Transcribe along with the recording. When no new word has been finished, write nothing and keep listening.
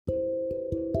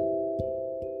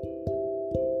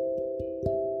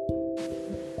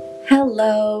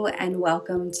Hello, and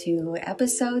welcome to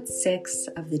episode 6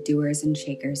 of the Doers and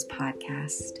Shakers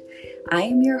podcast. I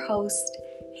am your host,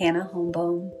 Hannah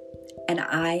Holmbohm, and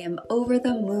I am over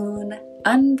the moon,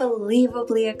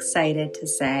 unbelievably excited to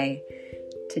say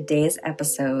today's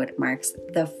episode marks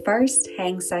the first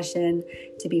hang session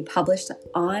to be published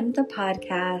on the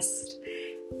podcast,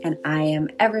 and I am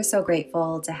ever so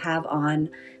grateful to have on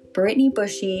Brittany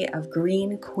Bushy of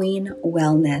Green Queen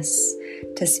Wellness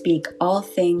to speak all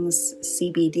things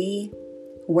CBD,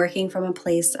 working from a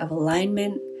place of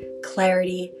alignment,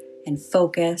 clarity, and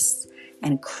focus,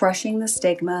 and crushing the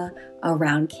stigma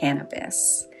around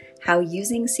cannabis. How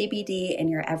using CBD in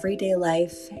your everyday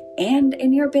life and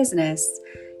in your business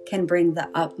can bring the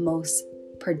utmost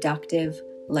productive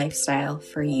lifestyle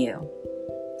for you.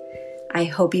 I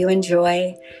hope you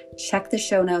enjoy. Check the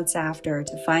show notes after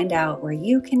to find out where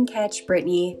you can catch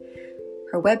Brittany,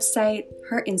 her website,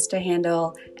 her Insta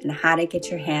handle, and how to get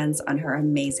your hands on her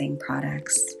amazing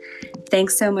products.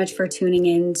 Thanks so much for tuning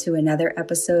in to another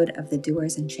episode of the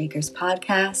Doers and Shakers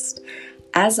podcast.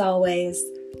 As always,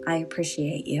 I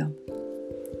appreciate you.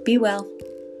 Be well.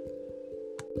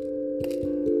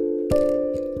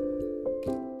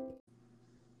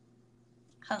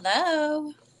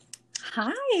 Hello.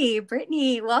 Hi,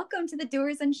 Brittany. Welcome to the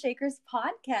Doers and Shakers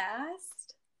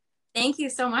podcast. Thank you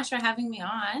so much for having me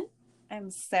on.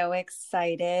 I'm so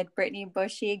excited. Brittany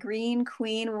Bushy, Green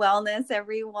Queen Wellness,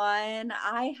 everyone.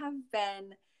 I have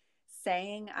been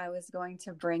saying I was going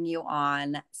to bring you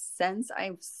on since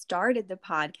I started the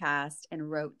podcast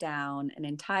and wrote down an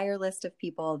entire list of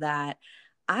people that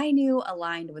I knew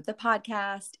aligned with the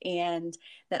podcast and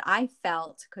that I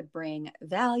felt could bring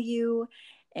value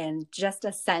and just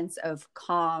a sense of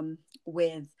calm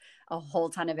with a whole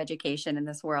ton of education in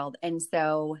this world. And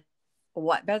so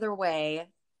what better way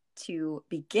to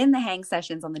begin the hang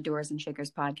sessions on the Doers and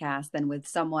Shakers podcast than with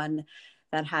someone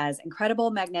that has incredible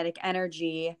magnetic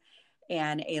energy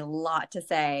and a lot to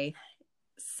say.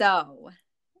 So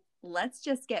let's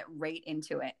just get right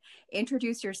into it.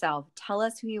 Introduce yourself. Tell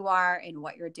us who you are and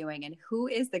what you're doing, and who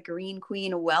is the Green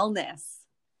Queen Wellness?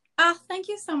 Oh, thank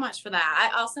you so much for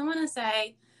that. I also want to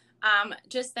say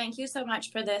just thank you so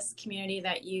much for this community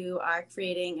that you are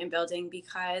creating and building,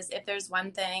 because if there's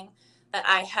one thing that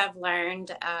I have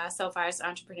learned so far as an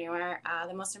entrepreneur,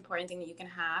 the most important thing that you can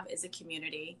have is a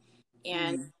community.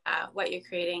 And what you're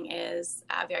creating is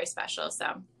very special.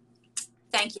 So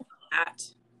thank you for that.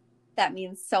 That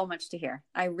means so much to hear.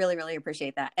 I really, really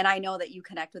appreciate that. And I know that you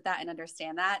connect with that and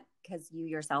understand that because you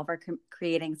yourself are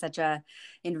creating such a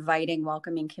inviting,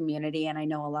 welcoming community. And I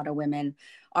know a lot of women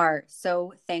are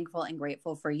so thankful and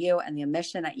grateful for you and the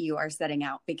mission that you are setting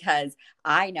out, because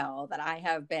I know that I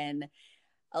have been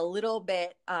a little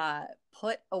bit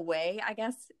put away, I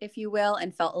guess, if you will,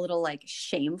 and felt a little like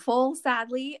shameful,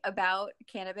 sadly, about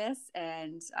cannabis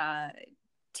and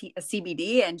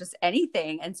CBD and just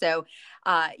anything. And so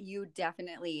you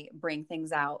definitely bring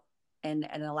things out and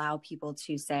allow people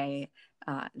to say,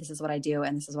 this is what I do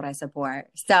and this is what I support.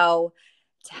 So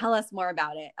tell us more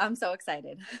about it. I'm so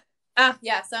excited.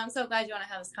 Yeah, so I'm so glad you want to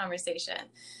have this conversation.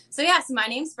 So yes, my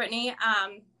name's Brittany.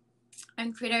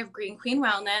 I'm creator of Green Queen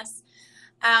Wellness.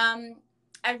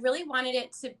 I really wanted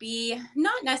it to be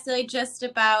not necessarily just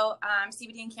about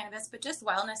CBD and cannabis, but just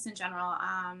wellness in general.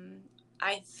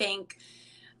 I think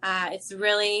it's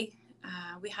really,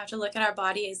 we have to look at our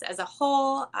bodies as a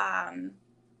whole.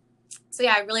 So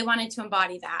yeah, I really wanted to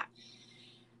embody that.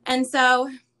 And so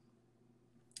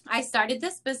I started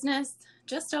this business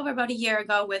just over about a year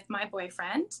ago with my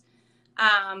boyfriend.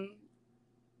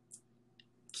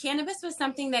 Cannabis was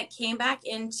something that came back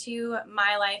into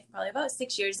my life probably about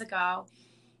 6 years ago.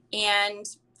 And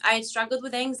I had struggled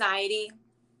with anxiety.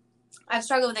 I've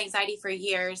struggled with anxiety for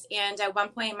years. And at one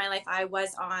point in my life, I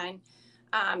was on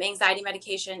anxiety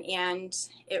medication, and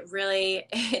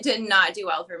it did not do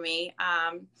well for me.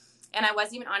 And I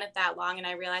wasn't even on it that long. And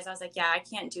I realized I was like, yeah, I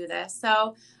can't do this.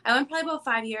 So I went probably about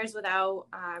 5 years without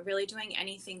really doing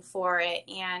anything for it.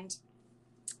 And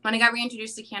when I got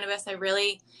reintroduced to cannabis, I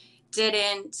really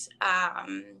didn't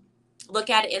look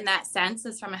at it in that sense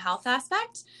as from a health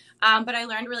aspect. But I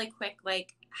learned really quick,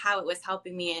 like how it was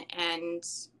helping me and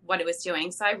what it was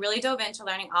doing. So I really dove into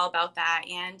learning all about that.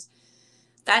 And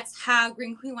that's how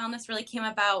Green Queen Wellness really came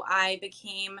about. I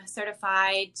became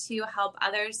certified to help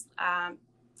others and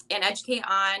educate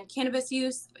on cannabis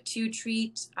use to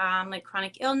treat like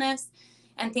chronic illness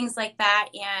and things like that.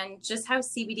 And just how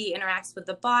CBD interacts with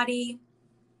the body,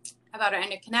 about our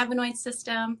endocannabinoid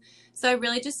system. So I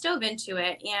really just dove into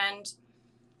it. And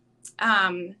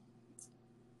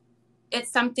it's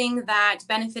something that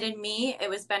benefited me. It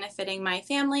was benefiting my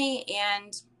family.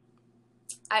 And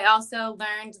I also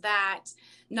learned that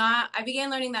I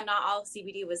began learning that not all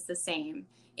CBD was the same.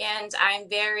 And I'm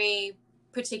very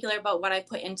particular about what I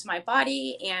put into my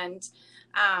body. And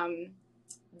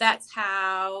that's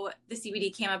how the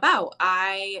CBD came about.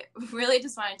 I really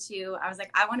just I was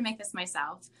like, I want to make this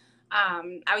myself.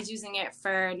 I was using it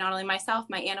for not only myself,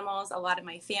 my animals, a lot of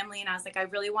my family. And I was like, I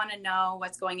really want to know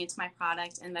what's going into my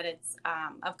product and that it's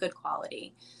of good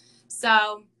quality.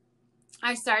 So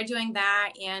I started doing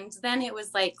that, and then it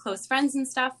was like close friends and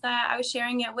stuff that I was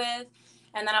sharing it with.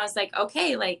 And then I was like,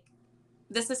 okay, like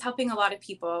this is helping a lot of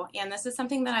people, and this is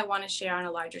something that I want to share on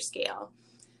a larger scale.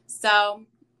 So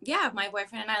yeah, my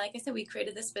boyfriend and I, like I said, we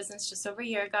created this business just over a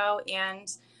year ago,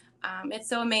 and it's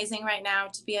so amazing right now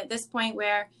to be at this point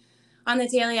where on the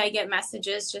daily I get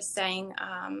messages just saying,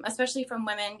 especially from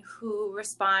women who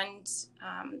respond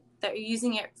that are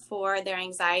using it for their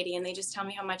anxiety, and they just tell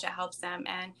me how much it helps them,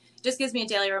 and it just gives me a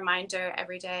daily reminder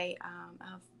every day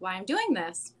of why I'm doing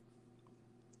this.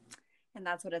 And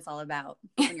that's what it's all about.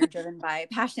 When you're driven by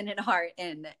passion and heart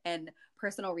and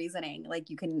personal reasoning, like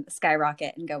you can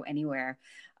skyrocket and go anywhere.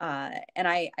 And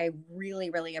I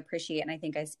really, really appreciate, and I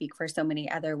think I speak for so many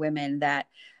other women, that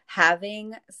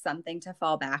having something to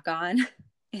fall back on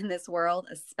in this world,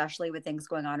 especially with things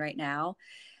going on right now,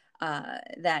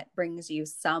 that brings you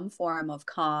some form of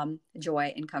calm,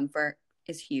 joy, and comfort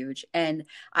is huge. And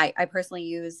I personally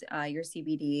use your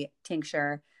CBD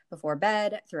tincture before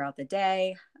bed, throughout the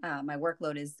day. My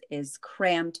workload is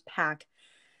crammed, packed,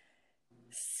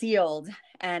 sealed.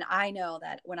 And I know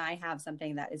that when I have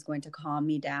something that is going to calm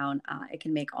me down, it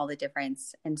can make all the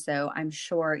difference. And so I'm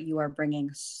sure you are bringing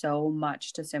so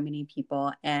much to so many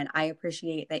people. And I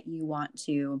appreciate that you want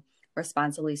to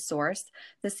responsibly source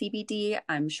the CBD.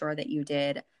 I'm sure that you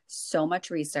did so much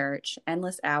research,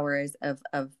 endless hours of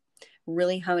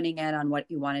really honing in on what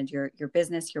you wanted your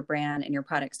business, your brand, and your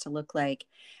products to look like.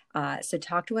 So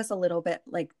talk to us a little bit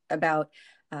about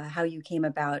how you came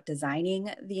about designing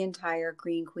the entire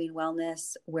Green Queen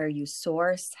Wellness, where you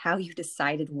source, how you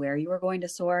decided where you were going to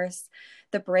source,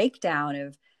 the breakdown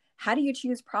of how do you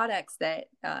choose products that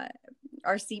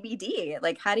are CBD?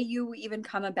 Like, how do you even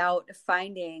come about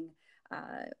finding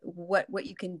what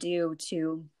you can do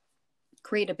to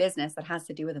create a business that has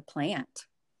to do with a plant?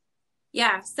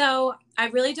 Yeah, so I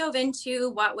really dove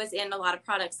into what was in a lot of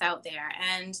products out there,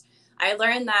 and I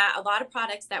learned that a lot of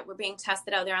products that were being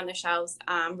tested out there on the shelves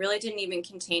really didn't even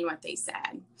contain what they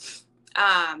said.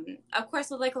 Of course,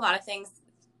 with like a lot of things,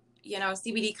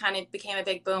 CBD kind of became a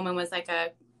big boom and was like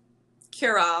a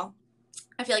cure-all.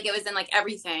 I feel like it was in like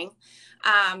everything.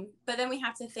 But then we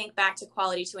have to think back to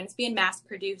quality too, and it's being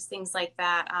mass-produced, things like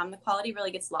that. The quality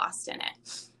really gets lost in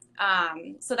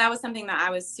it. So that was something that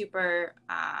was super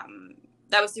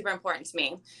important to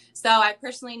me. So I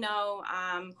personally know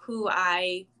who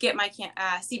I get my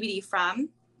CBD from.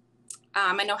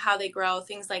 I know how they grow,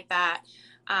 things like that.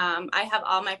 I have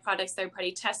all my products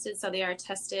third-party tested, so they are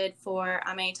tested for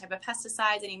any type of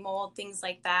pesticides, any mold, things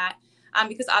like that.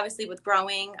 Because obviously with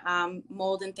growing,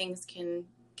 mold and things can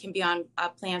be on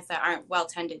plants that aren't well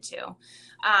tended to.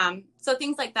 So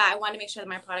things like that, I wanted to make sure that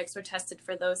my products were tested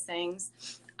for those things.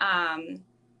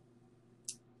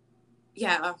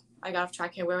 Yeah, I got off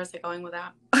track here. Where was I going with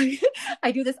that?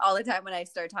 I do this all the time when I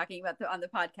start talking about on the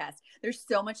podcast. There's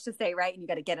so much to say, right? And you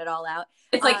got to get it all out.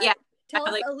 It's like, yeah. Tell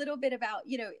us a little bit about,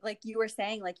 like you were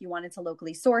saying, like you wanted to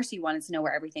locally source, you wanted to know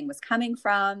where everything was coming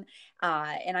from.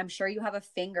 And I'm sure you have a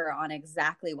finger on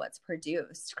exactly what's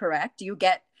produced, correct? Do you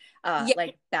get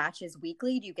like batches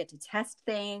weekly? Do you get to test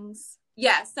things?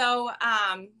 Yeah. So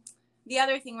the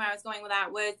other thing where I was going with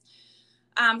that was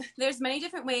there's many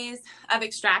different ways of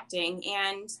extracting,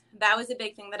 and that was a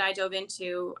big thing that I dove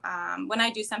into. When I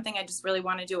do something, I just really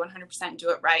want to do 100%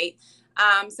 do it right.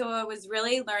 So I was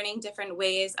really learning different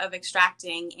ways of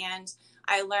extracting, and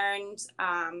I learned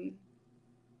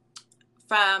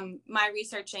from my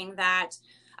researching that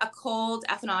a cold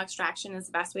ethanol extraction is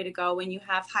the best way to go. When you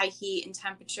have high heat and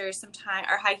temperature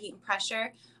or high heat and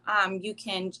pressure, you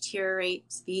can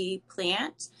deteriorate the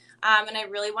plant. And I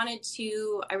really wanted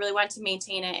to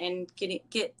maintain it and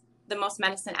get the most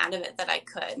medicine out of it that I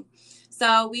could.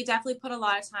 So we definitely put a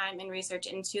lot of time and research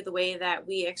into the way that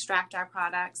we extract our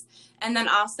products, and then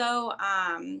also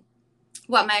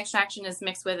what my extraction is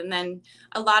mixed with. And then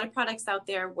a lot of products out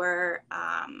there were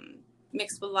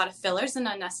mixed with a lot of fillers and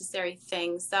unnecessary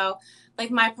things. So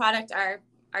like my product, our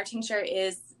tincture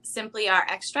is simply our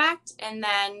extract, and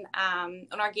then an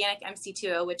organic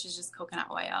MCT oil, which is just coconut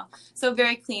oil. So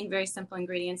very clean, very simple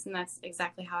ingredients, and that's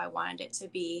exactly how I wanted it to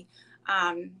be.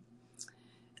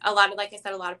 Like I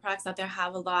said, a lot of products out there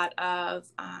have a lot of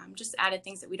just added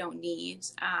things that we don't need.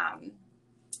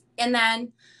 And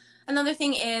then another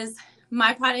thing is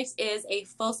my product is a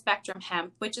full spectrum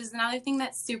hemp, which is another thing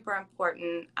that's super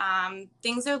important.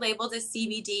 Things are labeled as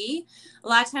CBD. A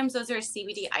lot of times those are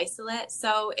CBD isolate.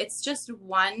 So it's just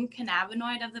one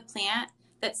cannabinoid of the plant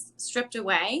that's stripped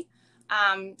away.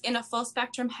 In a full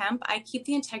spectrum hemp, I keep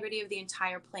the integrity of the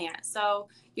entire plant. So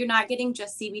you're not getting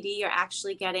just CBD, you're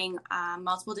actually getting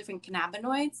multiple different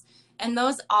cannabinoids. And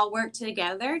those all work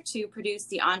together to produce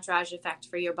the entourage effect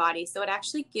for your body. So it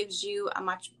actually gives you a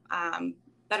much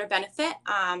better benefit.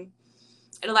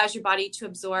 It allows your body to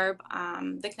absorb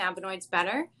the cannabinoids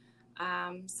better.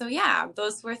 So yeah,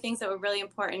 those were things that were really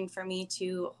important for me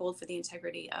to hold for the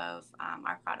integrity of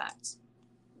our product.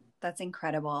 That's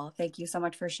incredible. Thank you so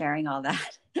much for sharing all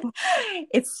that.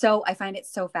 I find it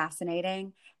so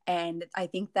fascinating. And I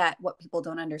think that what people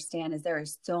don't understand is there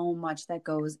is so much that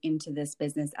goes into this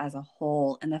business as a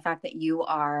whole. And the fact that you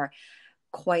are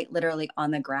quite literally on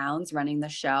the grounds running the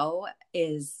show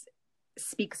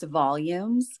speaks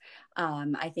volumes.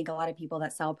 I think a lot of people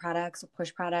that sell products,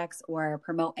 push products, or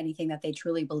promote anything that they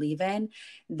truly believe in,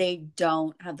 they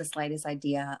don't have the slightest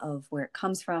idea of where it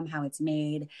comes from, how it's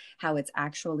made, how it's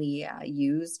actually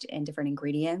used, and different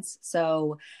ingredients.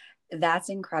 So that's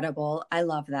incredible. I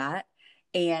love that.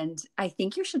 And I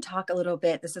think you should talk a little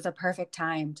bit. This is a perfect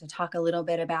time to talk a little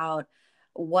bit about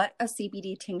what a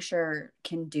CBD tincture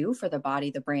can do for the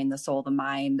body, the brain, the soul, the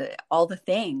mind, all the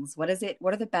things. What is it?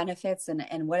 What are the benefits,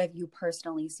 and what have you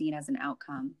personally seen as an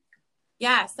outcome?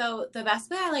 Yeah. So the best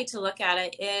way I like to look at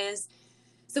it is,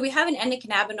 so we have an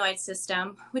endocannabinoid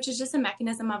system, which is just a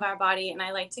mechanism of our body. And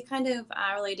I like to kind of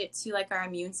relate it to like our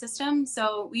immune system.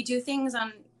 So we do things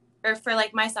or for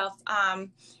like myself,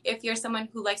 if you're someone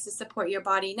who likes to support your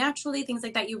body naturally, things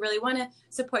like that, you really want to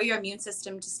support your immune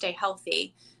system to stay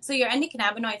healthy. So your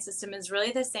endocannabinoid system is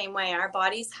really the same way. Our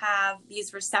bodies have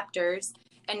these receptors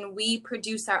and we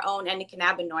produce our own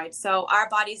endocannabinoids. So our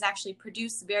bodies actually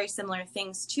produce very similar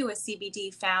things to a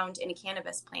CBD found in a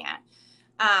cannabis plant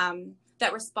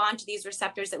that respond to these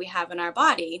receptors that we have in our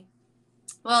body.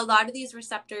 Well, a lot of these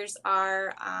receptors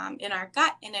are in our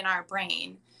gut and in our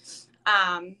brain.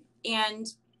 And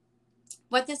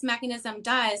what this mechanism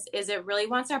does is it really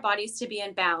wants our bodies to be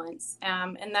in balance.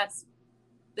 And that's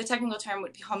the technical term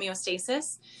would be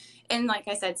homeostasis. And like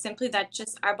I said, simply that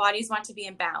just our bodies want to be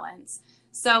in balance.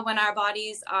 So when our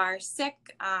bodies are sick,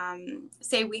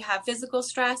 say we have physical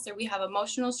stress or we have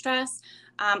emotional stress,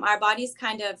 our bodies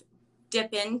kind of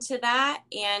dip into that,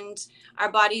 and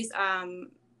our bodies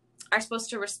are supposed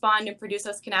to respond and produce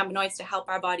those cannabinoids to help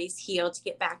our bodies heal, to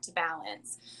get back to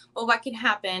balance. Well, what can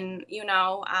happen,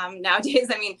 nowadays,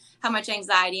 I mean, how much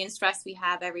anxiety and stress we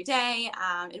have every day,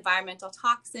 environmental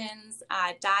toxins,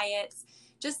 diets,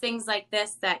 just things like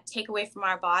this that take away from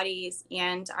our bodies,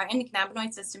 and our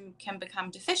endocannabinoid system can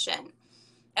become deficient.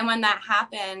 And when that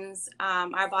happens,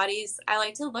 our bodies, I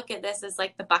like to look at this as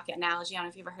like the bucket analogy. I don't know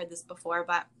if you've ever heard this before,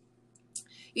 but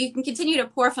you can continue to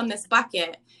pour from this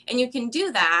bucket, and you can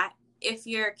do that if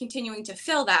you're continuing to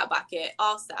fill that bucket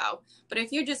also. But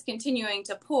if you're just continuing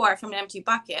to pour from an empty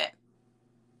bucket,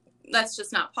 that's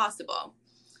just not possible.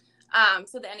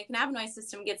 So the endocannabinoid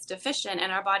system gets deficient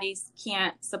and our bodies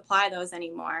can't supply those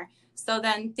anymore. So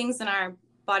then things in our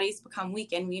bodies become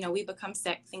weak and, we become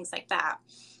sick, things like that.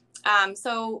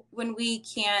 So when we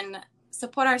can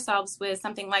support ourselves with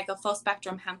something like a full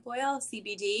spectrum hemp oil,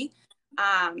 CBD,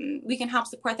 we can help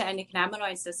support the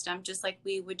endocannabinoid system, just like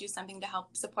we would do something to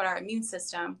help support our immune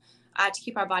system, to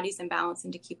keep our bodies in balance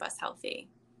and to keep us healthy.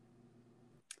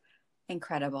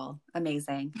 Incredible.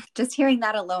 Amazing. Just hearing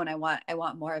that alone, I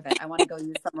want more of it. I want to go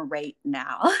use some right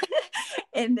now.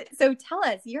 And so tell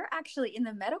us, you're actually in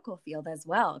the medical field as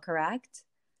well, correct?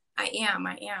 I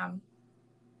am.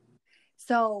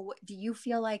 So do you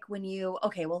feel like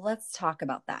okay, well, let's talk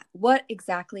about that. What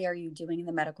exactly are you doing in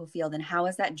the medical field, and how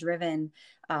is that driven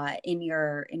in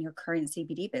your current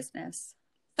CBD business?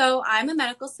 So I'm a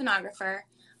medical sonographer.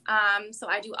 So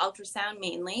I do ultrasound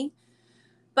mainly,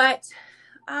 but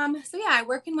I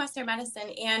work in Western medicine,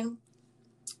 and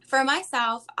for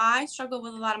myself, I struggle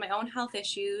with a lot of my own health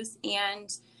issues, and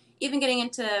even getting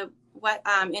into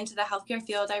into the healthcare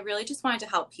field, I really just wanted to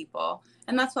help people.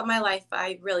 And that's what my life,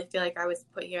 I really feel like I was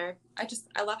put here.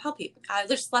 I love helping. I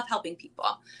just love helping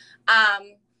people.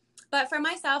 But for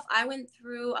myself, I went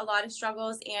through a lot of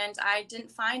struggles, and I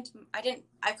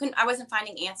wasn't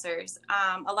finding answers.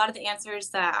 A lot of the answers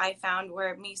that I found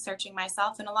were me searching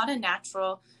myself, and a lot of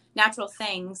natural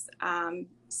things,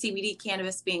 CBD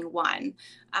cannabis being one,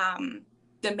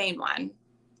 the main one.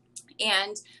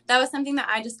 And that was something that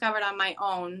I discovered on my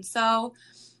own. So,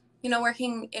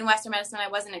 working in Western medicine, I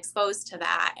wasn't exposed to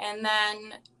that. And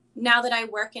then now that I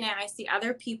work in it, I see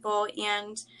other people,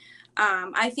 and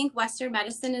I think Western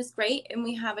medicine is great, and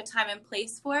we have a time and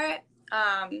place for it.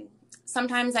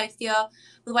 Sometimes I feel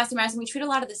with Western medicine, we treat a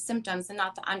lot of the symptoms and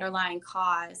not the underlying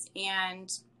cause.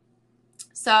 And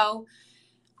so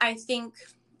I think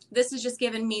this has just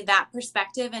given me that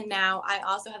perspective. And now I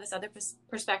also have this other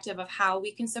perspective of how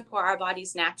we can support our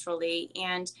bodies naturally,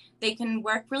 and they can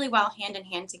work really well hand in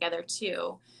hand together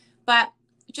too. But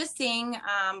just seeing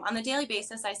on the daily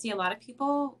basis, I see a lot of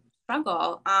people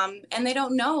struggle, and they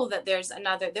don't know that there's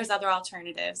other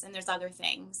alternatives and there's other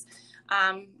things.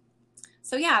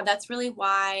 So yeah, that's really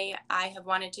why I have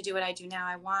wanted to do what I do now.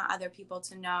 I want other people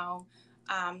to know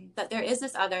that there is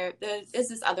this other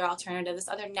alternative, this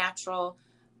other natural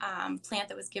plant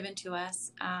that was given to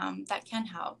us that can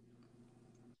help.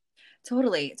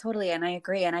 Totally, totally. And I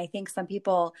agree. And I think some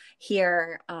people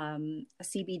hear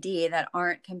CBD that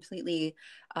aren't completely,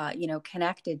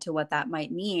 connected to what that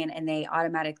might mean. And they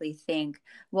automatically think,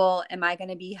 well, am I going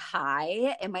to be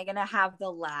high? Am I going to have the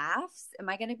laughs? Am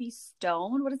I going to be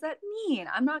stoned? What does that mean?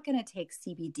 I'm not going to take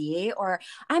CBD, or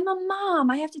I'm a mom.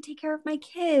 I have to take care of my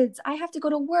kids. I have to go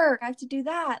to work. I have to do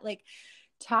that. Like,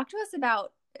 talk to us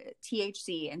about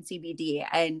THC and CBD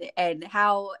and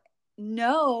how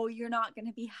no, you're not going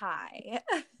to be high.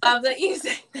 Love that you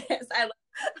say this. I love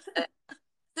it.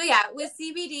 So yeah, with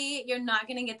CBD, you're not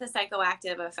going to get the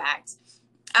psychoactive effect.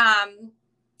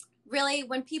 Really,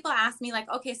 when people ask me like,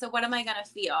 okay, so what am I going to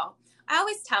feel? I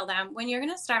always tell them when you're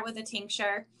going to start with a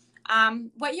tincture,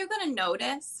 what you're going to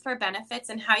notice for benefits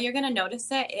and how you're going to notice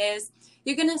it is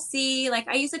you're going to see, like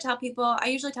I usually tell people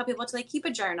to like keep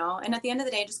a journal, and at the end of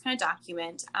the day, just kind of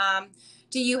document.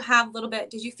 Did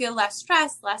you feel less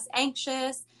stressed, less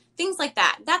anxious, things like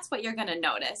that? That's what you're going to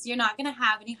notice. You're not going to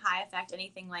have any high effect,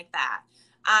 anything like that.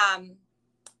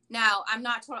 Now I'm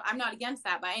not against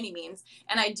that by any means.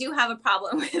 And I do have a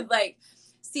problem with like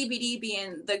CBD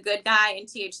being the good guy and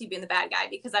THC being the bad guy,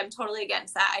 because I'm totally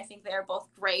against that. I think they're both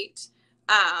great.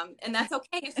 And that's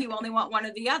okay if you only want one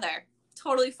or the other.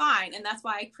 Totally fine. And that's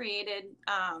why I created,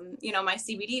 my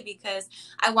CBD, because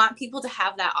I want people to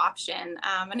have that option.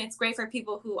 And it's great for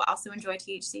people who also enjoy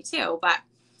THC too. But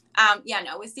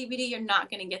with CBD, you're not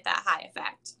going to get that high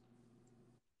effect.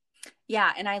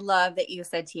 Yeah. And I love that you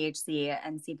said THC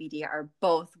and CBD are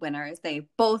both winners. They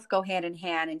both go hand in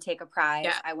hand and take a prize.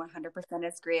 Yeah. I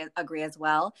 100% agree as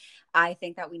well. I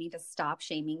think that we need to stop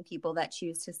shaming people that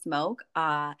choose to smoke.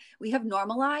 We have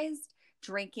normalized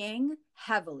drinking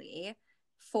heavily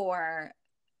for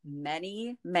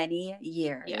many, many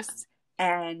years. Yes.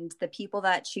 And the people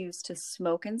that choose to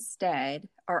smoke instead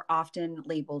are often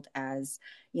labeled as,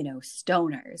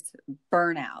 stoners,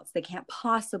 burnouts. They can't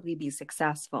possibly be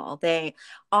successful.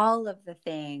 All of the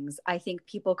things. I think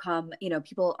people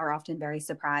are often very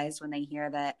surprised when they hear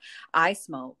that I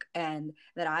smoke and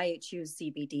that I choose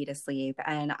CBD to sleep.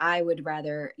 And I would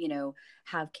rather,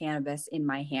 have cannabis in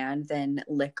my hand than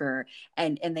liquor.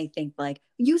 And they think like,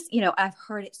 I've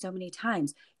heard it so many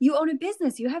times. You own a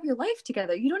business, you have your life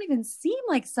together. You don't even seem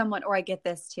like someone, or I get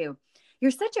this too.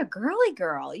 You're such a girly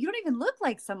girl. You don't even look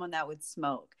like someone that would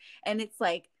smoke. And it's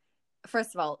like,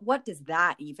 first of all, what does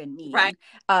that even mean? Right.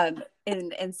 And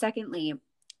secondly,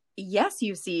 yes,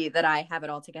 you see that I have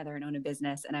it all together and own a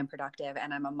business and I'm productive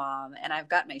and I'm a mom and I've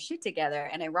got my shit together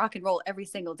and I rock and roll every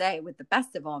single day with the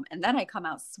best of them. And then I come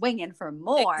out swinging for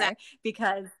more. Exactly.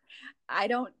 Because I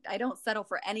don't settle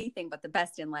for anything but the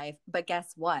best in life. But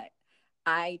guess what?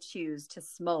 I choose to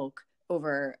smoke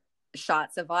over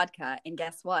shots of vodka. And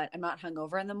guess what? I'm not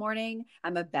hungover in the morning.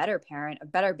 I'm a better parent, a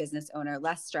better business owner,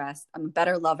 less stressed. I'm a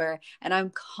better lover, and I'm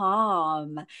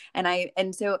calm.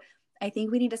 And so I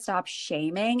think we need to stop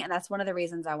shaming. And that's one of the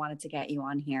reasons I wanted to get you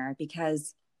on here,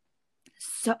 because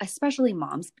so especially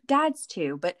moms, dads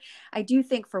too. But I do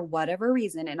think for whatever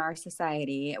reason in our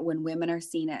society, when women are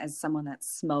seen as someone that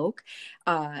smoke,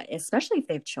 especially if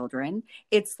they have children,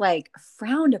 it's like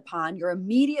frowned upon. You're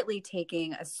immediately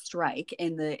taking a strike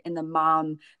in the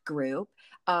mom group.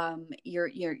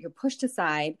 You're pushed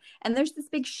aside, and there's this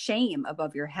big shame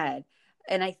above your head.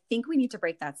 And I think we need to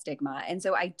break that stigma. And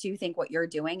so I do think what you're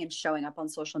doing and showing up on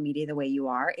social media the way you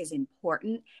are is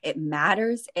important. It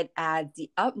matters. It adds the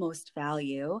utmost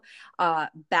value.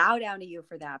 Bow down to you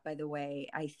for that, by the way.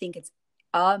 I think it's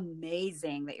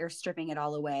amazing that you're stripping it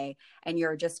all away and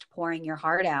you're just pouring your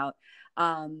heart out.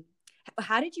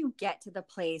 How did you get to the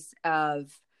place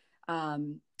of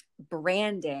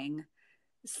branding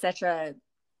such a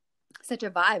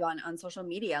vibe on social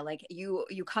media? Like you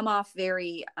come off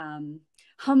very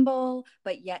humble,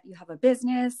 but yet you have a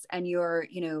business and you're,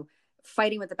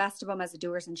 fighting with the best of them as a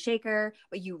doers and shaker,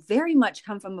 but you very much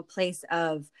come from a place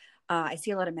of I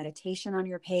see a lot of meditation on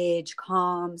your page,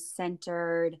 calm,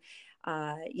 centered.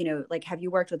 Like, have you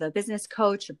worked with a business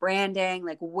coach, branding?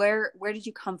 Like, where did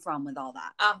you come from with all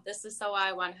that? Oh, this is so why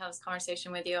I want to have this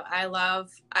conversation with you. I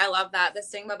love that. The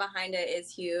stigma behind it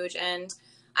is huge. And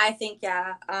I think,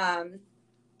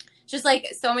 just like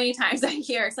so many times I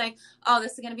hear, it's like, oh,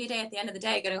 this is going to be a day at the end of the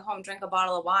day, going to go home, drink a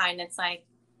bottle of wine. It's like,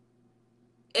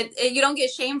 you don't get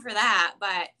shamed for that,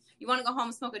 but you want to go home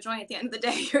and smoke a joint at the end of the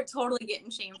day, you're totally getting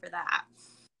shamed for that.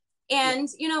 And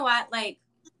you know what? Like,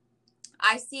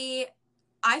 I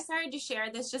started to share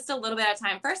this just a little bit at a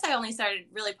time. First, I only started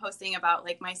really posting about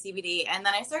like my CBD, and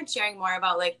then I started sharing more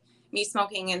about like me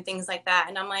smoking and things like that.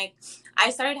 And I'm like, I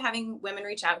started having women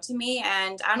reach out to me,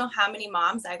 and I don't know how many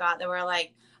moms I got that were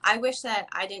like, I wish that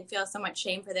I didn't feel so much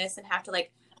shame for this and have to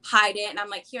like hide it. And I'm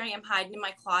like, here I am hiding in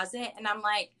my closet. And I'm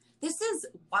like, this is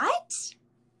what?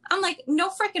 I'm like, no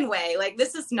freaking way. Like,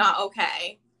 this is not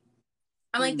okay.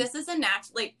 I'm like, this is a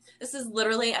natural, like, this is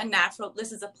literally a natural,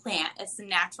 this is a plant. It's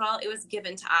natural. It was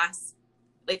given to us.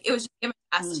 Like, it was just given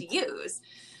to us to use.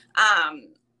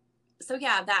 So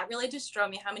yeah, that really just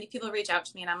drove me. How many people reach out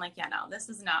to me and I'm like, yeah, no, this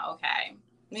is not okay. I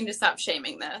need to stop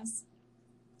shaming this.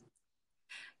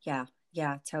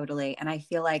 Yeah, totally. And I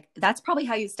feel like that's probably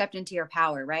how you stepped into your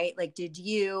power, right? Like,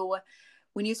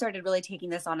 when you started really taking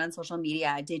this on social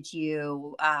media, did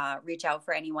you reach out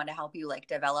for anyone to help you like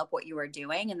develop what you were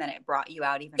doing, and then it brought you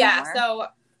out even more? Yeah. So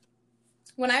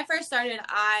when I first started,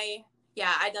 I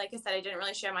like I said, I didn't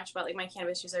really share much about like my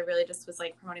cannabis use. I really just was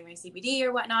like promoting my CBD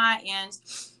or whatnot. And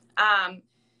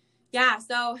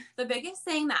so the biggest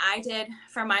thing that I did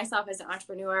for myself as an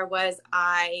entrepreneur was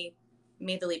I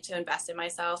made the leap to invest in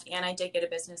myself, and I did get a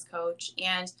business coach.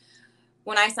 And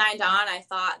when I signed on, I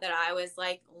thought that I was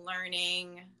like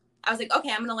learning. I was like, okay,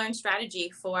 I'm going to learn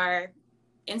strategy for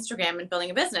Instagram and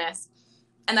building a business.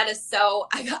 And that is so,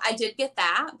 I did get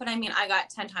that, but I mean, I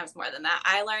got 10 times more than that.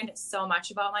 I learned so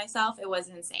much about myself. It was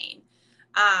insane.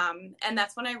 And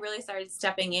that's when I really started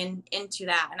stepping into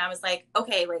that. And I was like,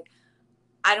 okay, like,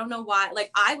 I don't know why,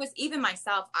 like I was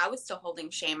still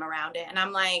holding shame around it. And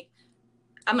I'm like,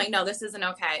 no, this isn't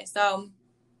okay. So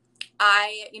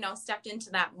I, stepped into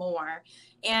that more.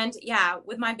 And yeah,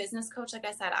 with my business coach, like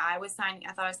I said, I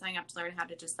thought I was signing up to learn how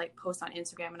to just like post on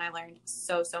Instagram. And I learned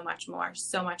so much more,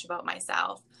 so much about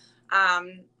myself.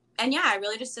 And yeah, I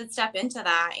really just did step into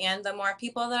that. And the more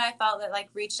people that I felt that like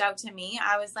reached out to me,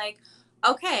 I was like,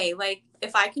 okay, like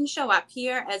if I can show up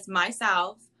here as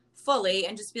myself fully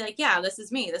and just be like, yeah, this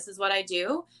is me, this is what I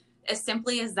do. As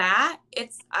simply as that,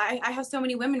 I have so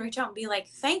many women reach out and be like,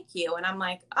 thank you. And I'm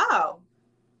like, oh,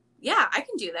 yeah, I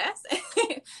can do this.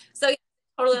 So it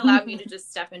totally allowed me to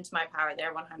just step into my power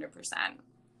there 100%.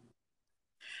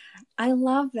 I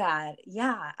love that.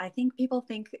 Yeah. I think people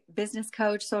think business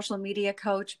coach, social media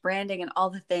coach, branding, and all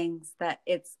the things, that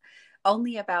it's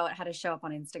only about how to show up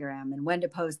on Instagram and when to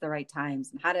post the right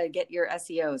times and how to get your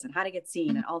SEOs and how to get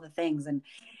seen and all the things. And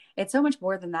it's so much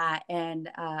more than that. And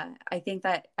I think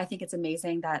it's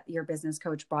amazing that your business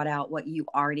coach brought out what you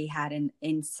already had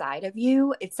inside of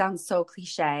you. It sounds so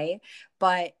cliche,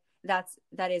 but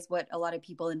that is what a lot of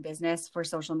people in business for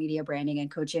social media branding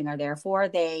and coaching are there for.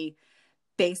 They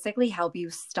basically help you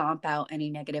stomp out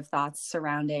any negative thoughts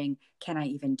surrounding, can I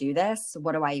even do this?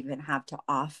 What do I even have to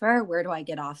offer? Where do I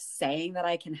get off saying that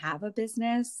I can have a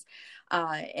business?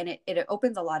 And it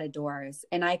opens a lot of doors.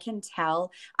 And I can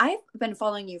tell, I've been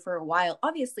following you for a while,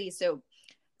 obviously. So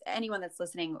anyone that's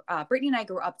listening, Brittany and I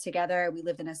grew up together. We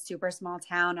lived in a super small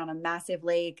town on a massive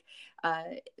lake,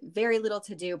 very little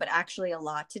to do, but actually a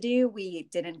lot to do. We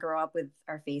didn't grow up with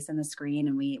our face in the screen,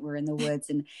 and we were in the woods,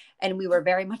 and we were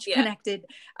very much connected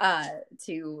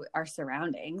to our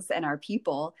surroundings and our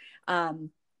people. And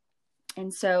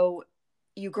so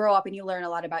you grow up and you learn a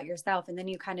lot about yourself, and then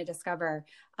you kind of discover,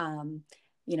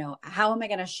 how am I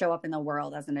going to show up in the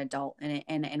world as an adult,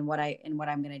 and what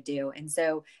I'm going to do. And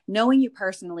so knowing you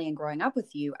personally and growing up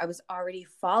with you, I was already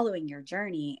following your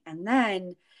journey. And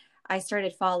then I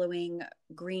started following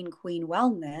Green Queen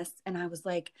Wellness, and I was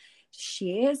like,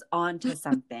 she is onto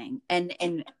something.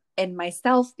 And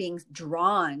myself being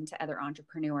drawn to other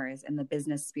entrepreneurs and the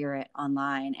business spirit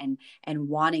online, and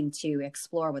wanting to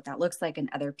explore what that looks like in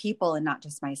other people and not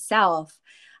just myself.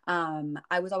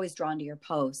 I was always drawn to your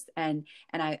posts, and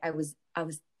I was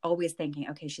always thinking,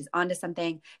 okay, she's onto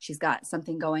something. She's got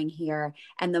something going here.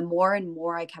 And the more and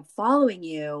more I kept following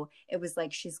you, it was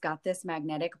like, she's got this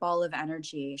magnetic ball of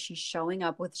energy. She's showing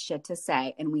up with shit to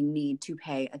say, and we need to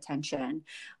pay attention.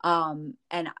 And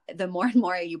the more and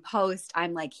more you post,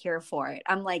 I'm like here for it.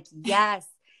 I'm like, yes.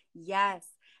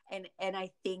 And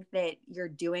I think that you're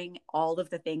doing all of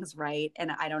the things right.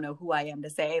 And I don't know who I am to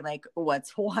say like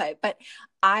what's what, but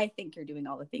I think you're doing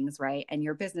all the things right. And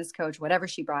your business coach, whatever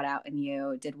she brought out in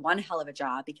you, did one hell of a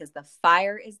job because the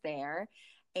fire is there.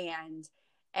 And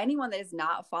anyone that is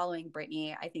not following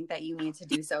Brittany, I think that you need to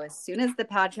do so as soon as the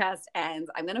podcast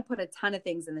ends. I'm going to put a ton of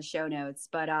things in the show notes,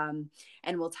 but and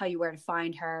we'll tell you where to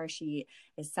find her. She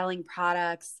is selling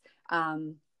products.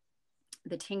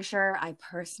 The tincture I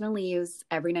personally use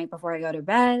every night before I go to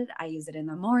bed. I use it in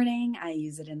the morning. I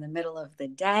use it in the middle of the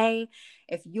day.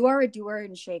 If you are a doer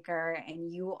and shaker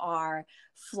and you are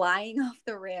flying off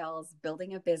the rails,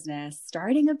 building a business,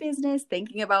 starting a business,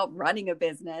 thinking about running a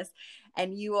business,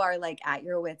 and you are like at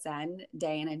your wit's end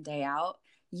day in and day out,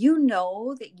 you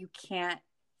know that you can't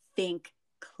think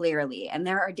clearly. And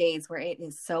there are days where it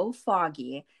is so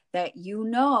foggy that you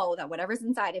know that whatever's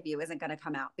inside of you isn't going to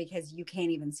come out because you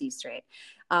can't even see straight.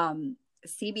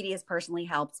 CBD has personally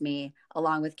helped me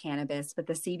along with cannabis, but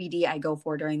the CBD I go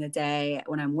for during the day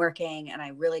when I'm working and I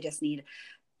really just need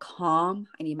calm.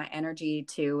 I need my energy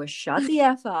to shut the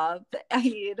F up. I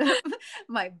need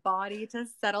my body to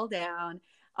settle down.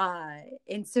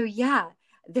 And so, yeah,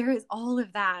 there is all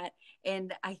of that.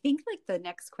 And I think like the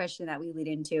next question that we lead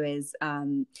into is,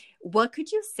 what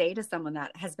could you say to someone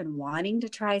that has been wanting to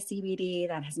try CBD,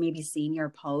 that has maybe seen your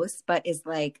posts, but is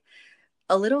like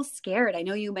a little scared? I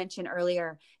know you mentioned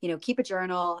earlier, keep a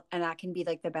journal and that can be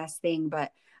like the best thing,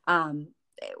 but,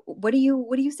 what do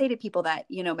you say to people that,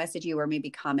 message you or maybe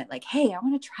comment like, hey, I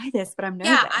want to try this, but I'm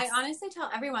nervous? Yeah, I honestly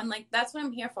tell everyone, like, that's what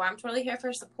I'm here for. I'm totally here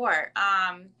for support.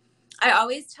 I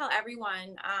always tell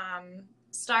everyone,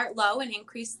 start low and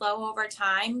increase slow over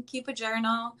time. Keep a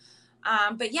journal.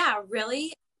 But yeah,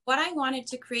 really what I wanted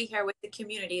to create here with the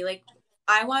community, like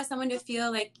I want someone to feel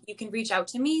like you can reach out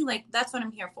to me. Like that's what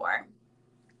I'm here for.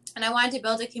 And I wanted to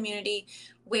build a community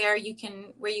where you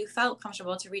felt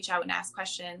comfortable to reach out and ask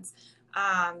questions.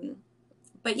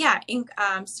 But yeah,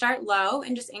 start low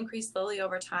and just increase slowly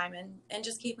over time, and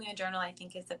just keeping a journal, I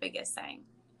think, is the biggest thing.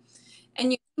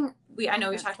 And I know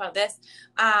we talked about this,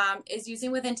 is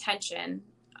using with intention.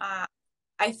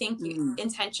 I think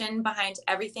intention behind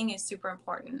everything is super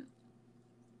important.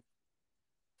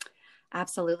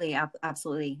 Absolutely.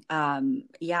 Absolutely.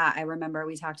 Yeah, I remember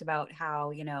we talked about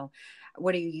how,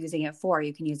 what are you using it for?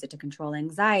 You can use it to control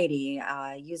anxiety,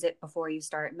 use it before you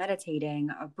start meditating,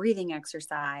 a breathing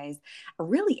exercise,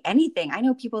 really anything. I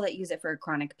know people that use it for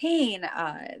chronic pain,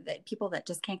 that people that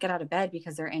just can't get out of bed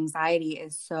because their anxiety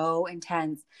is so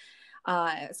intense.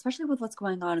 Especially with what's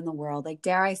going on in the world. Like,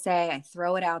 dare I say, I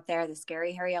throw it out there, the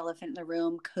scary, hairy elephant in the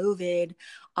room, COVID.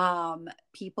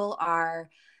 People are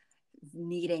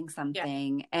needing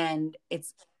something, and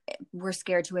we're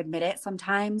scared to admit it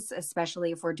sometimes,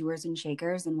 especially if we're doers and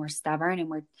shakers and we're stubborn and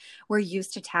we're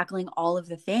used to tackling all of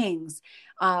the things.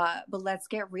 But let's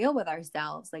get real with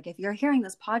ourselves. Like, if you're hearing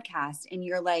this podcast and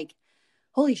you're like,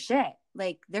 holy shit,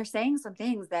 like they're saying some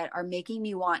things that are making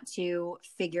me want to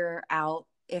figure out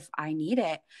if I need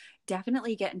it,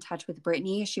 definitely get in touch with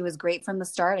Brittany. She was great from the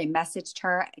start. I messaged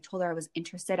her. I told her I was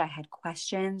interested. I had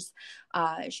questions.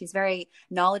 She's very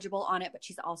knowledgeable on it, but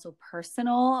she's also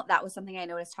personal. That was something I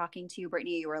noticed talking to you,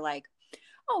 Brittany. You were like,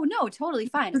 oh no, totally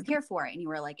fine. I'm here for it. And you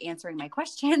were like answering my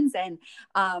questions. And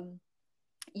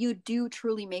you do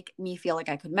truly make me feel like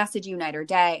I could message you night or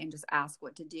day and just ask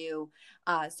what to do.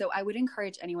 So I would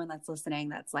encourage anyone that's listening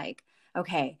that's like,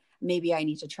 okay, maybe I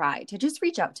need to try, to just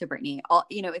reach out to Brittany.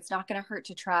 It's not going to hurt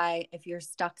to try. If you're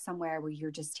stuck somewhere where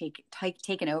you're just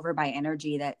taken over by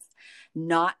energy that's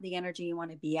not the energy you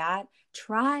want to be at,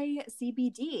 try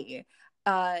CBD.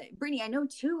 Brittany, I know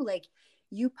too, like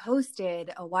you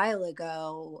posted a while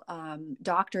ago,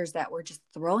 doctors that were just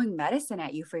throwing medicine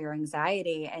at you for your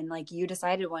anxiety. And like you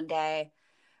decided one day,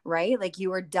 right? Like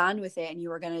you were done with it and you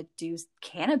were going to do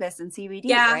cannabis and CBD,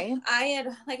 right?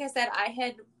 Like I said, I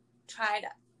had tried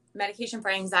medication for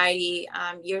anxiety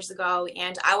years ago,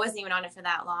 and I wasn't even on it for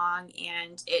that long,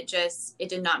 and it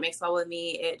did not mix well with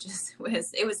me.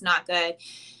 It was not good.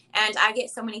 And I get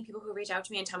so many people who reach out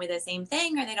to me and tell me the same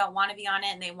thing, or they don't want to be on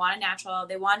it and they want a natural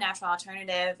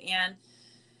alternative. And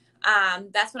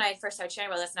that's when I first started sharing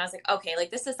about this, and I was like, okay, like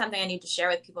this is something I need to share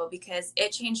with people because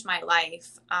it changed my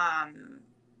life.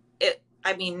 It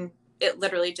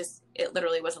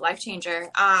literally was a life changer.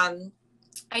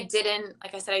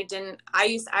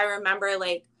 I remember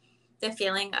like the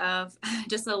feeling of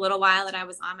just a little while that I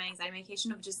was on my anxiety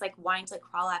medication of just like wanting to like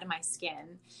crawl out of my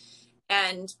skin.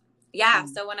 And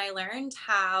so when I learned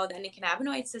how the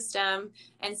endocannabinoid system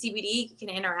and CBD can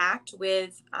interact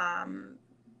with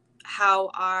how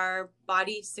our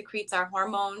body secretes our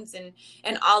hormones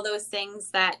and all those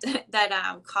things that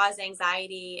cause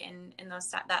anxiety and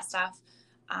that stuff.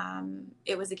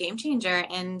 It was a game changer,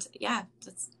 and yeah,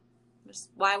 that's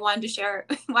why I wanted to share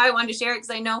why I wanted to share it, because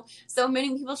I know so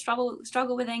many people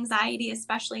struggle with anxiety,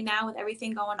 especially now with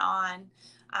everything going on.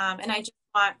 And I just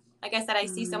want, like I said, I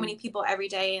see so many people every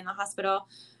day in the hospital,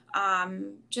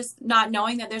 just not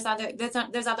knowing that there's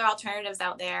other alternatives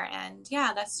out there. And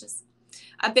yeah, that's just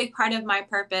a big part of my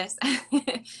purpose.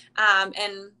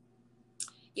 And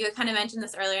you had kind of mentioned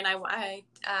this earlier, and I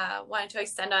wanted to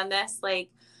extend on this, like,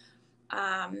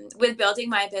 with building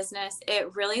my business,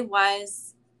 it really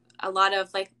was a lot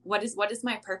of like, what is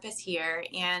my purpose here?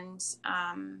 And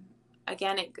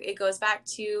again, it goes back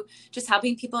to just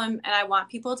helping people, and I want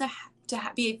people to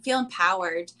feel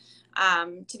empowered,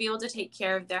 to be able to take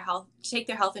care of their health, take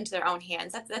their health into their own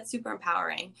hands. That's super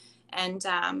empowering. And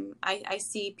I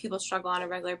see people struggle on a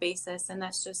regular basis, and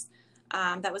that's just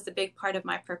that was a big part of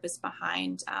my purpose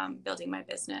behind building my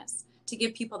business, to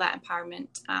give people that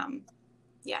empowerment.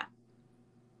 Yeah.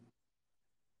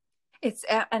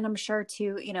 And I'm sure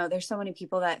too, there's so many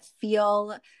people that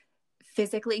feel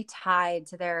physically tied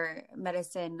to their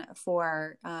medicine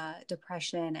for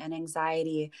depression and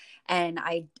anxiety. And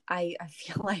I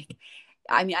feel like,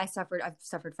 I've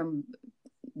suffered from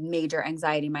major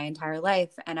anxiety my entire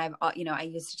life. And I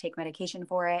used to take medication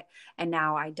for it, and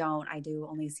now I don't. I do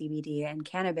only CBD and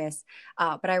cannabis.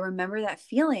 But I remember that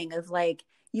feeling of like,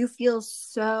 you feel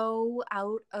so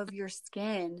out of your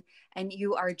skin and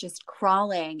you are just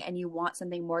crawling and you want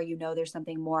something more. There's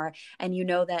something more, and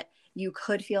that you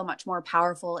could feel much more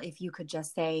powerful if you could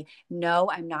just say, no,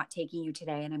 I'm not taking you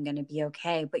today and I'm going to be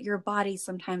okay. But your body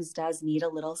sometimes does need a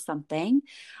little something.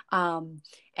 And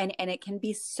it can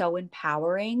be so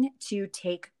empowering to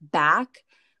take back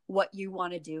what you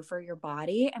want to do for your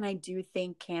body. And I do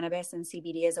think cannabis and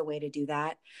CBD is a way to do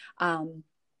that.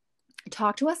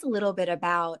 Talk to us a little bit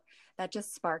about that.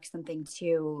 Just sparked something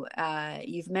too.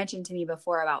 You've mentioned to me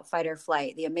before about fight or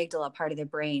flight, the amygdala part of the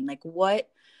brain. Like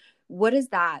what is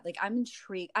that? Like, I'm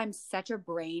intrigued. I'm such a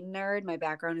brain nerd. My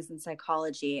background is in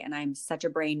psychology, and I'm such a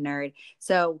brain nerd.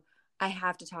 So I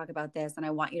have to talk about this, and I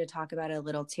want you to talk about it a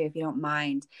little too, if you don't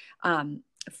mind.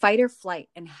 Fight or flight,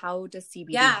 and how does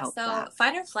CBD help that? So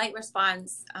fight or flight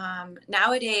response,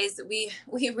 nowadays we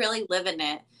really live in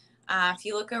it. If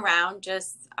you look around,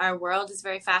 just our world is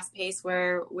very fast paced.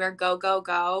 We're go, go,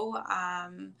 go.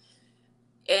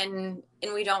 And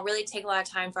we don't really take a lot of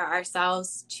time for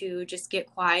ourselves to just get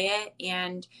quiet,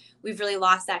 and we've really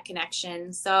lost that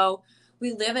connection. So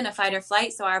we live in a fight or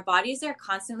flight. So our bodies are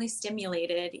constantly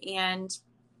stimulated, and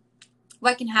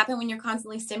what can happen when you're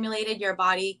constantly stimulated, your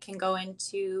body can go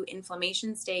into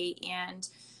inflammation state, and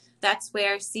that's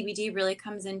where CBD really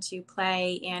comes into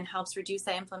play and helps reduce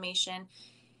that inflammation.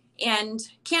 And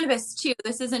cannabis too.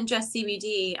 This isn't just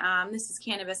CBD. This is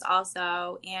cannabis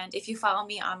also. And if you follow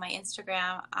me on my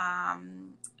Instagram,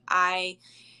 I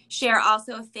share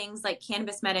also things like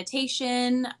cannabis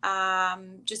meditation,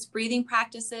 just breathing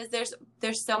practices.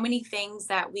 There's so many things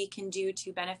that we can do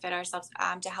to benefit ourselves,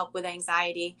 to help with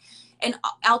anxiety. And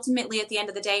ultimately, at the end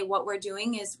of the day, what we're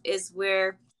doing is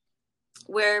we're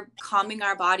calming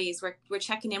our bodies. We're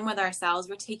checking in with ourselves.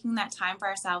 We're taking that time for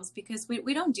ourselves, because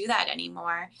we don't do that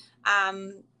anymore.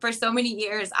 For so many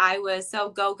years, I was so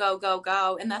go, go, go,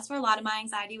 go. And that's where a lot of my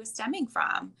anxiety was stemming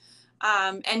from.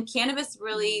 And cannabis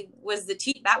really was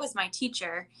that was my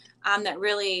teacher, that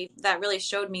really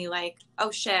showed me like, oh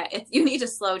shit, you need to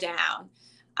slow down.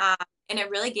 And it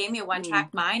really gave me a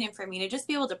one-track mind, and for me to just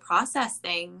be able to process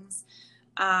things.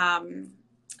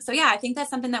 So yeah, I think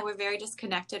that's something that we're very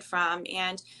disconnected from,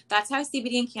 and that's how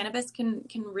CBD and cannabis can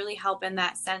really help in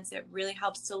that sense. It really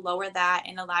helps to lower that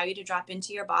and allow you to drop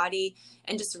into your body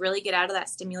and just really get out of that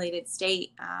stimulated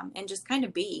state, and just kind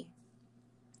of be.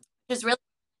 Just really.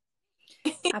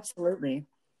 Absolutely.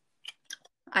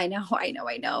 I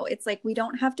know. It's like, we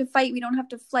don't have to fight. We don't have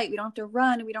to flight. We don't have to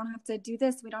run. We don't have to do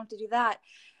this. We don't have to do that.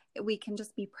 We can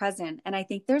just be present. And I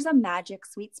think there's a magic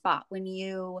sweet spot when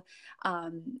you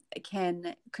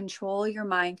can control your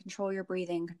mind, control your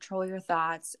breathing, control your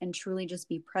thoughts, and truly just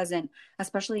be present,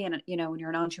 especially when you're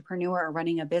an entrepreneur or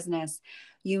running a business.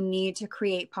 You need to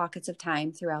create pockets of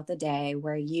time throughout the day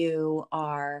where you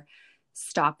are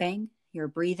stopping, you're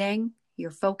breathing,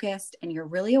 you're focused, and you're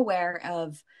really aware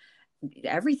of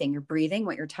everything. You're breathing,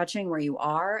 what you're touching, where you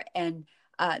are. And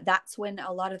that's when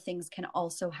a lot of things can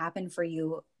also happen for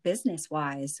you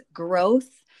business-wise.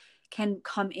 Growth can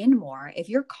come in more. If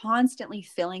you're constantly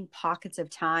filling pockets of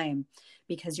time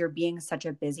because you're being such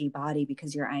a busy body,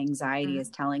 because your anxiety is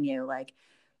telling you like,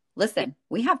 listen,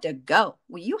 we have to go.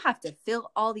 Well, you have to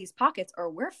fill all these pockets or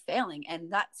we're failing.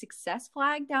 And that success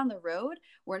flag down the road,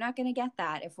 we're not going to get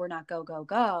that if we're not go, go,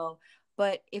 go.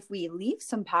 But if we leave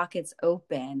some pockets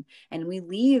open and we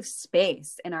leave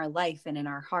space in our life and in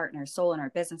our heart and our soul and our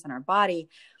business and our body,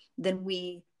 then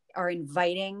we are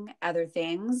inviting other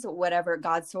things, whatever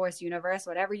God, source, universe,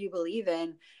 whatever you believe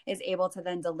in, is able to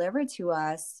then deliver to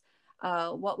us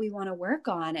what we want to work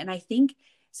on. And I think,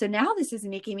 so now this is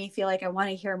making me feel like I want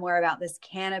to hear more about this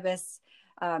cannabis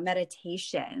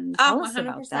meditation. Tell us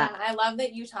about 100%. that. I love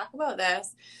that you talk about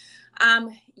this.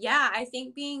 Yeah, I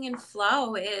think being in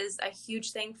flow is a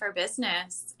huge thing for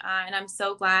business. And I'm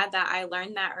so glad that I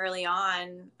learned that early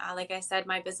on. Like I said,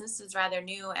 my business is rather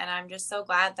new, and I'm just so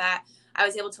glad that I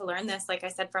was able to learn this. Like I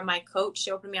said, from my coach,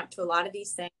 she opened me up to a lot of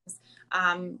these things,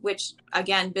 which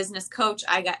again, business coach,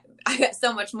 I got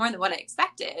so much more than what I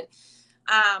expected.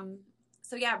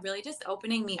 So yeah, really just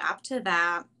opening me up to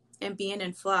that and being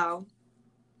in flow.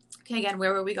 Okay, again,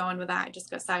 where were we going with that? I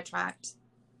just got sidetracked.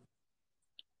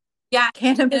 Yeah.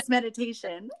 Cannabis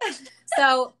meditation.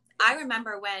 So I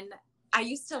remember when I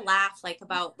used to laugh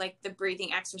about the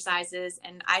breathing exercises,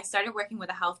 and I started working with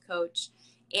a health coach,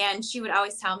 and she would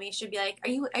always tell me, she'd be like,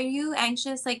 are you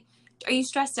anxious? Like, are you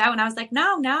stressed out? And I was like,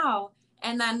 no.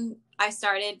 And then I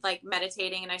started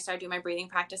meditating and I started doing my breathing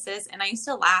practices, and I used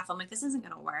to laugh. I'm like, this isn't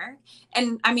going to work.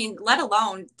 And I mean, let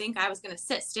alone think I was going to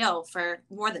sit still for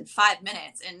more than 5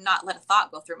 minutes and not let a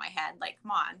thought go through my head. Like,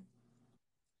 come on.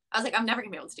 I was like, I'm never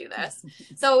gonna be able to do this.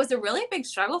 So it was a really big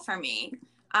struggle for me.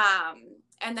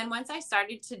 And then once I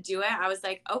started to do it, I was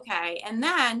like, okay. And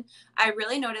then I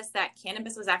really noticed that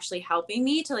cannabis was actually helping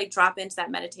me to drop into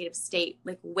that meditative state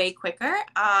way quicker.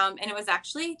 And it was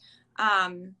actually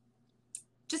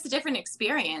just a different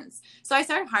experience. So I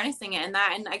started harnessing it, and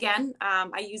again,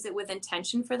 I use it with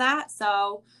intention for that.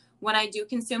 So when I do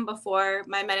consume before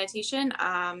my meditation,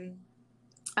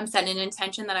 I'm setting an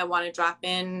intention that I want to drop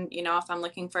in, if I'm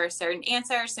looking for a certain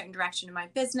answer, a certain direction in my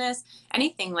business,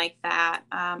 anything like that.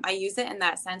 I use it in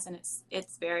that sense, and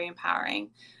it's very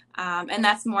empowering. And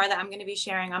that's more that I'm going to be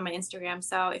sharing on my Instagram.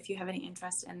 So if you have any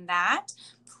interest in that,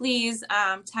 please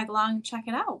tag along and check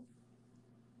it out.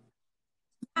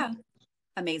 Yeah.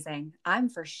 Amazing. I'm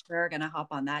for sure going to hop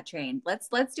on that train. Let's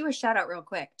do a shout out real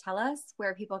quick. Tell us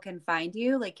where people can find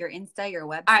you, like your Insta, your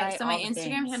website. All right. So my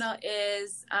Instagram handle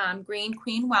is Green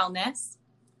Queen Wellness.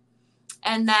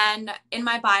 And then in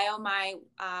my bio, my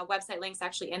website link's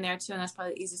actually in there too. And that's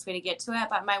probably the easiest way to get to it.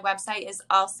 But my website is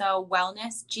also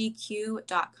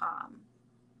wellnessgq.com.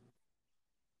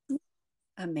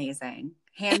 Amazing.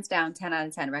 Hands down, 10 out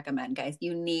of 10 recommend, guys.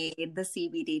 You need the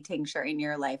CBD tincture in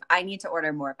your life. I need to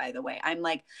order more, by the way. I'm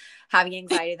having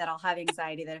anxiety that I'll have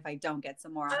anxiety that if I don't get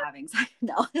some more, I'll have anxiety.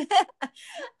 No.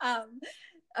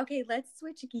 Okay, let's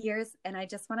switch gears. And I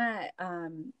just want to,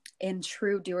 in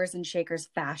true doers and shakers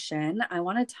fashion, I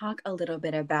want to talk a little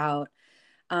bit about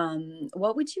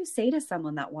what would you say to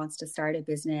someone that wants to start a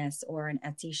business or an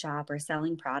Etsy shop or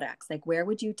selling products? Where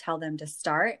would you tell them to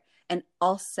start? And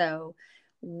also,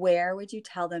 where would you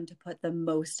tell them to put the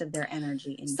most of their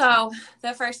energy into? So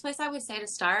the first place I would say to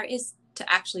start is to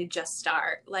actually just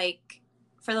start.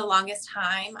 For the longest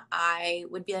time, I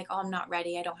would be like, oh, I'm not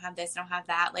ready. I don't have this. I don't have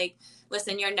that.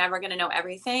 Listen, you're never going to know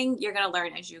everything. You're going to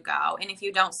learn as you go. And if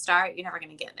you don't start, you're never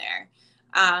going to get there.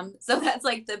 So that's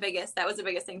that was the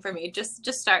biggest thing for me. Just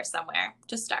start somewhere.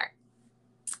 Just start.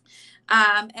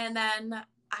 And then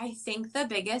I think the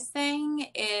biggest thing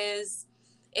is,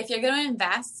 if you're going to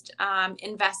invest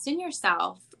in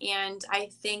yourself. And I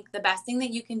think the best thing that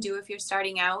you can do if you're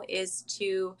starting out is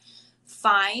to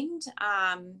find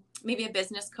maybe a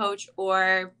business coach,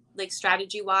 or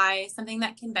strategy wise, something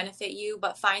that can benefit you,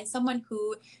 but find someone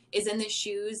who is in the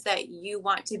shoes that you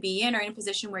want to be in, or in a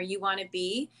position where you want to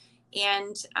be,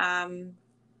 and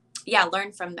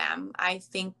learn from them. I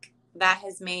think that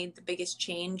has made the biggest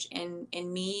change in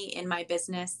me, in my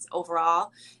business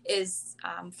overall, is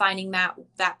finding that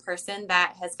person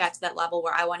that has got to that level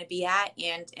where I want to be at,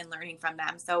 and learning from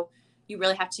them. So you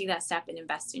really have to take that step and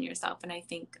invest in yourself. And I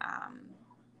think,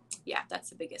 that's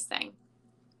the biggest thing.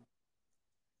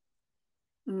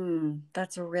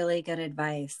 That's really good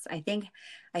advice. I think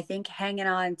hanging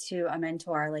on to a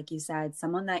mentor, like you said,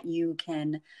 someone that you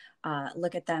can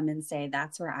look at them and say,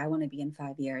 that's where I want to be in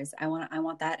 5 years. I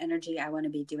want that energy. I want to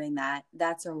be doing that.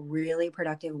 That's a really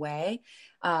productive way.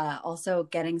 Also,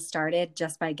 getting started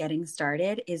just by getting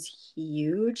started is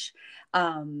huge.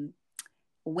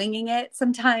 Winging it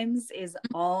sometimes is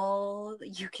all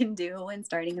you can do when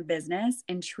starting a business.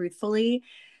 And truthfully,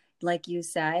 like you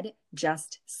said,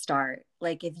 just start.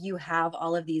 If you have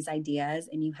all of these ideas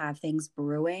and you have things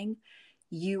brewing,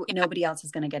 nobody else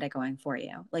is going to get it going for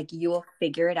you. Like, you will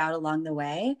figure it out along the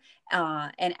way.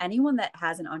 And anyone that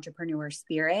has an entrepreneur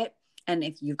spirit, and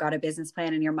if you've got a business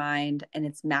plan in your mind and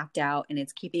it's mapped out and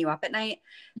it's keeping you up at night,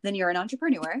 then you're an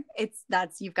entrepreneur.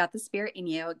 You've got the spirit in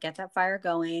you. Get that fire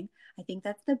going. I think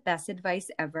that's the best advice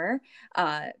ever.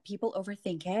 People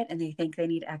overthink it and they think they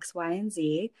need X, Y, and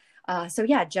Z. So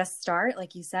yeah, just start,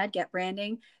 like you said, get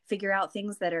branding, figure out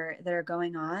things that are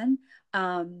going on.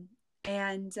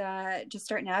 And just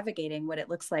start navigating what it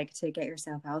looks like to get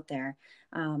yourself out there.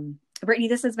 Brittany,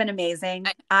 this has been amazing.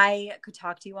 I could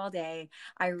talk to you all day.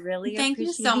 I really thank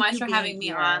you so much for having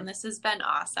me on. This has been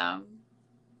awesome.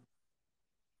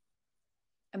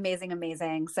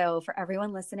 Amazing. So for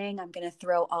everyone listening, I'm going to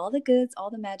throw all the goods, all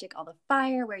the magic, all the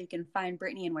fire, where you can find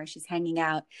Brittany and where she's hanging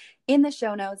out in the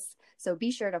show notes. So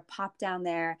be sure to pop down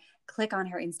there, click on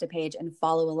her Insta page and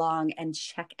follow along and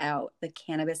check out the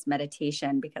cannabis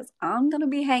meditation, because I'm going to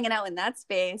be hanging out in that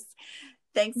space.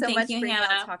 Thanks so much, Brittany. Hannah.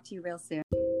 I'll talk to you real soon.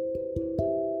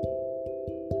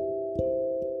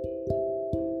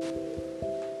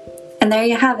 And there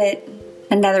you have it.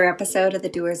 Another episode of the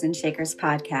Doers and Shakers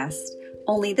podcast.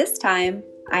 Only this time,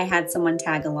 I had someone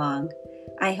tag along.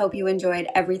 I hope you enjoyed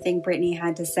everything Brittany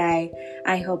had to say.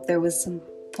 I hope there was some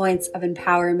points of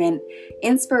empowerment,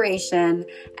 inspiration,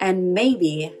 and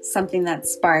maybe something that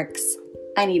sparks,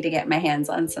 I need to get my hands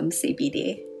on some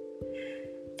CBD.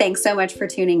 Thanks so much for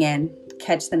tuning in.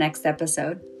 Catch the next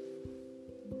episode.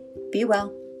 Be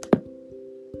well.